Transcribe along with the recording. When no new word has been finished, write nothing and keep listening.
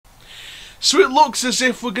So it looks as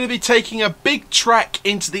if we're going to be taking a big trek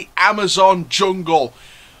into the Amazon jungle.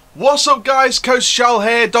 What's up guys, Coast Shell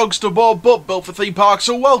here, dogs to board but built for theme parks,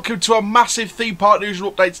 so welcome to a massive theme park news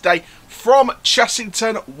and update today from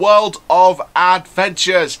Chessington World of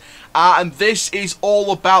Adventures. And this is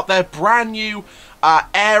all about their brand new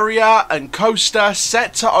area and coaster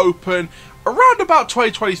set to open around about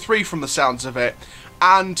 2023 from the sounds of it.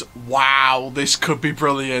 And wow, this could be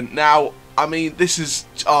brilliant. Now, I mean, this is,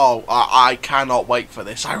 I cannot wait for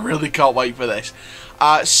this. I really can't wait for this.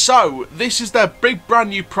 So, this is their big brand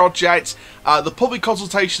new project. The public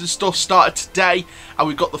consultation stuff started today, and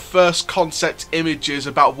we've got the first concept images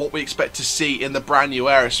about what we expect to see in the brand new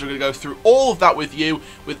area. So we're going to go through all of that with you,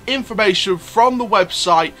 with information from the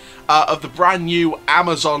website of the brand new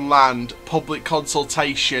Amazon Land public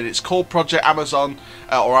consultation. It's called Project Amazon,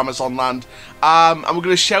 or Amazon Land. And we're going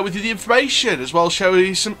to share with you the information, as well as share with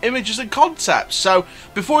you some images and concepts. So,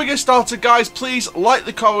 before we get started, guys, please like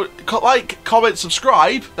the comment,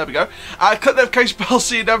 subscribe. There we go. Click the notification bell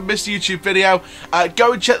so you never miss a YouTube video.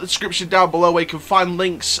 Go and check the description down below where you can find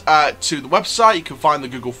links to the website. You can find the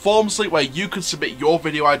Google Forms link where you can submit your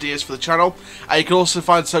video ideas for the channel. You can also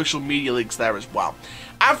find social media links there as well.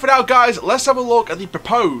 And for now, guys, let's have a look at the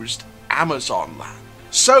proposed Amazon Land.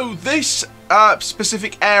 So this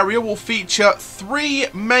specific area will feature three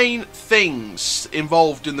main things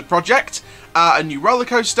involved in the project: a new roller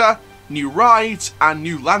coaster, new rides, and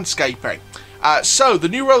new landscaping. So the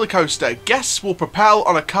new roller coaster, guests will propel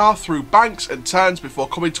on a car through banks and turns before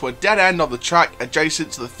coming to a dead end on the track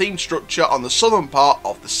adjacent to the theme structure on the southern part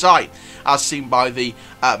of the site, as seen by the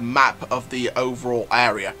map of the overall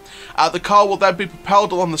area. The car will then be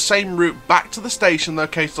propelled along the same route back to the station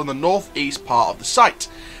located on the northeast part of the site.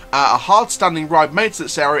 A hard-standing ride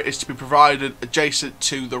maintenance area is to be provided adjacent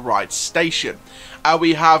to the ride station.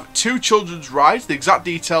 We have two children's rides. The exact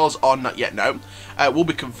details are not yet known. Will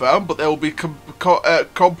be confirmed, but they will be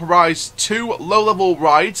comprised two low-level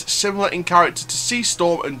rides similar in character to Sea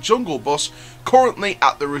Storm and Jungle Bus currently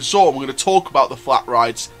at the resort. We're going to talk about the flat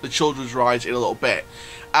rides, the children's rides, in a little bit.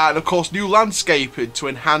 And of course, new landscaping to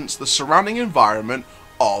enhance the surrounding environment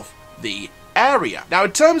of the area. Now,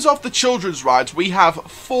 in terms of the children's rides, we have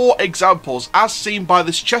four examples as seen by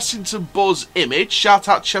this Chessington Buzz image. Shout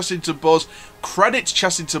out Chessington Buzz, credits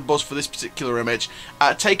Chessington Buzz for this particular image,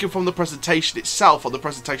 taken from the presentation itself on the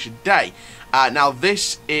presentation day. Now,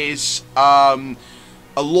 this is a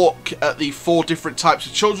look at the four different types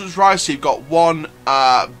of children's rides. So you've got one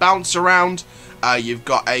bounce around, you've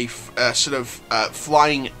got a sort of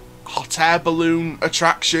flying hot air balloon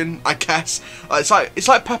attraction, I guess. It's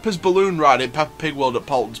like Peppa's balloon ride in Peppa Pig World at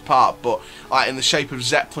Paulton's Park, but like in the shape of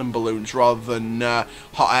Zeppelin balloons rather than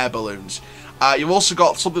hot air balloons. You've also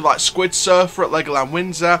got something like Squid Surfer at Legoland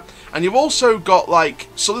Windsor, and you've also got like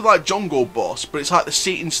something like Jungle Bus, but it's like the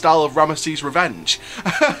seating style of Ramesses Revenge.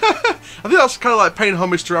 I think that's kind of like paying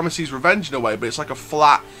homage to Ramesses Revenge in a way, but it's like a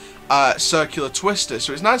flat circular twister.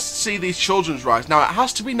 So it's nice to see these children's rides. Now, it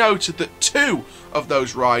has to be noted that two of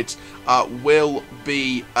those rides will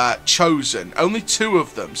be chosen. Only two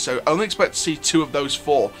of them, so only expect to see two of those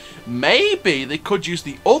four. Maybe they could use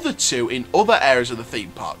the other two in other areas of the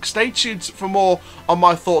theme park. Stay tuned for more on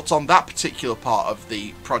my thoughts on that particular part of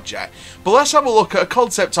the project. But let's have a look at a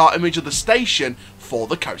concept art image of the station for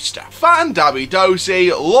the coaster.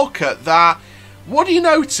 Fan-dabby-dozy, look at that. What do you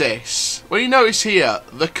notice? Well, you notice here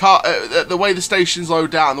the car, the way the station's low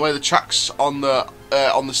down, the way the track's on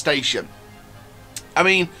the station. I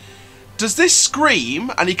mean, does this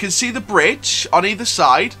scream? And you can see the bridge on either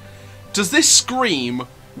side. Does this scream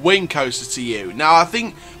wing coaster to you? Now, I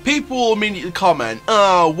think people will immediately comment,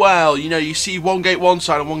 "Oh, well, you know, you see one gate one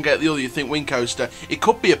side and one gate the other. You think wing coaster? It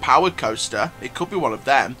could be a powered coaster. It could be one of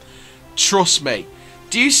them." Trust me.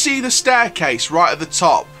 Do you see the staircase right at the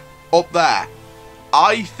top, up there?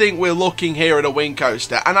 I think we're looking here at a wing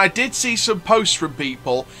coaster, and I did see some posts from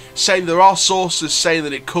people saying there are sources saying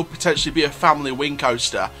that it could potentially be a family wing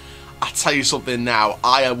coaster. I'll tell you something now,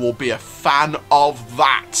 I will be a fan of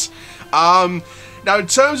that. Now, in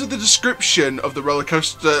terms of the description of the roller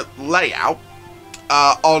coaster layout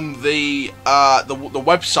on the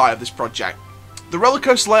website of this project, the roller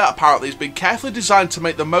coaster layout apparently has been carefully designed to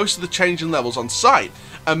make the most of the changing levels on site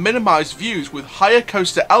and minimise views, with higher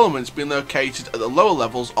coaster elements being located at the lower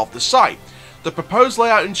levels of the site. The proposed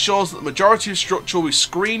layout ensures that the majority of structure will be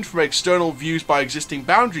screened from external views by existing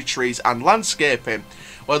boundary trees and landscaping,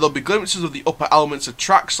 where there will be glimpses of the upper elements of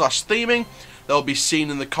track/theming. They will be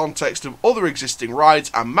seen in the context of other existing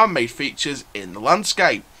rides and man-made features in the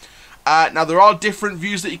landscape. Now, there are different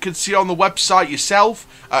views that you can see on the website yourself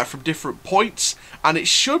from different points, and it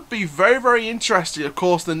should be very, very interesting. Of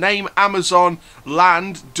course, the name Amazon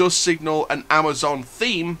Land does signal an Amazon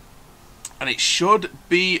theme, and it should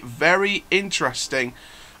be very interesting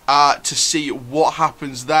to see what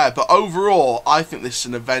happens there. But overall, I think this is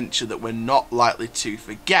an adventure that we're not likely to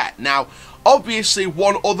forget. Now, obviously,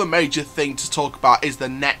 one other major thing to talk about is the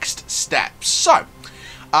next steps. So,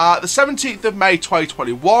 the 17th of May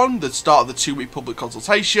 2021, the start of the 2-week public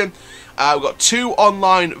consultation. We've got 2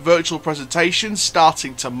 online virtual presentations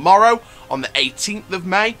starting tomorrow on the 18th of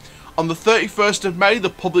May. On the 31st of May, the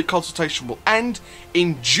public consultation will end.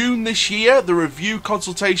 In June this year, the review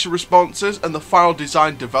consultation responses and the final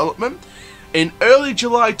design development. In early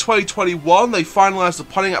July 2021, they finalised the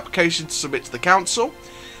planning application to submit to the council.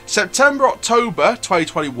 September-October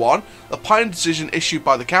 2021, the planning decision issued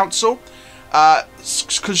by the council.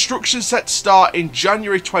 Construction set to start in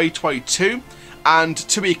January 2022, and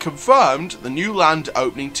to be confirmed, the new land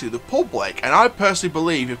opening to the public. And I personally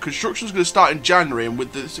believe if construction is going to start in January, and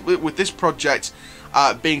with this project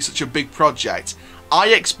being such a big project, I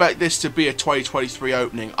expect this to be a 2023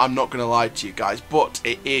 opening. I'm not going to lie to you guys, but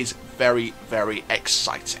it is very, very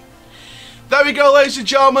exciting. There we go, ladies and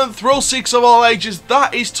gentlemen, thrill seekers of all ages.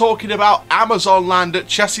 That is talking about Amazon Land at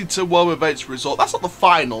Chessington World Events Resort. That's not the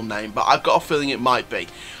final name, but I've got a feeling it might be.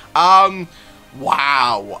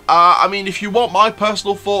 Wow. I mean, if you want my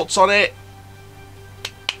personal thoughts on it,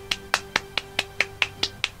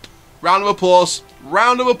 round of applause.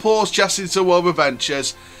 Round of applause, Chessington World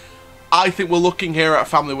Adventures. I think we're looking here at a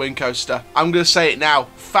family wing coaster. I'm going to say it now.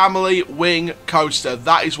 Family wing coaster.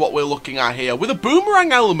 That is what we're looking at here. With a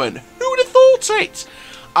boomerang element. Who would have thought it?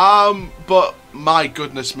 But my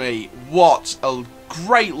goodness me. What a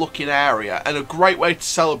great looking area. And a great way to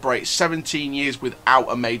celebrate 17 years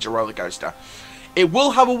without a major roller coaster. It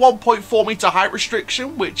will have a 1.4 meter height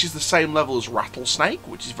restriction, which is the same level as Rattlesnake,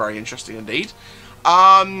 which is very interesting indeed.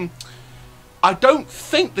 I don't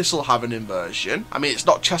think this will have an inversion. I mean, it's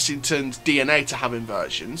not Chessington's DNA to have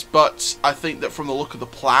inversions, but I think that from the look of the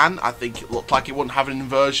plan, I think it looked like it wouldn't have an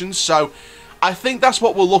inversion. So I think that's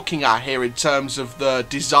what we're looking at here in terms of the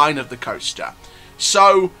design of the coaster.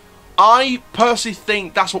 So I personally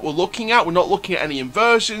think that's what we're looking at. We're not looking at any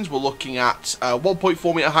inversions. We're looking at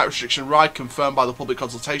 1.4 meter height restriction ride confirmed by the public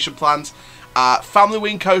consultation plans. Family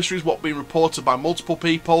wing coaster is what's been reported by multiple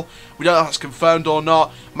people. We don't know if that's confirmed or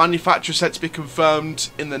not. Manufacturer set to be confirmed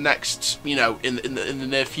in the next, you know, in the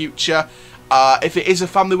near future. If it is a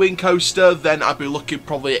family wing coaster, then I'd be looking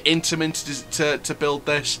probably at Intamin to build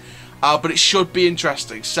this. But it should be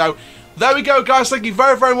interesting. So there we go, guys. Thank you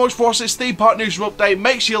very, very much for watching this theme park news update.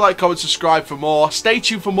 Make sure you like, comment, subscribe for more. Stay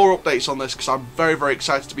tuned for more updates on this because I'm very, very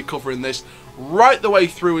excited to be covering this right the way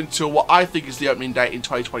through until what I think is the opening date in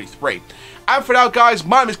 2023. And for now, guys,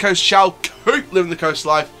 my name is Coast Shell. Keep living the coast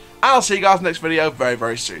life. And I'll see you guys in the next video very,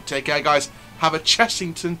 very soon. Take care, guys. Have a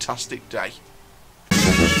Chessington-tastic day.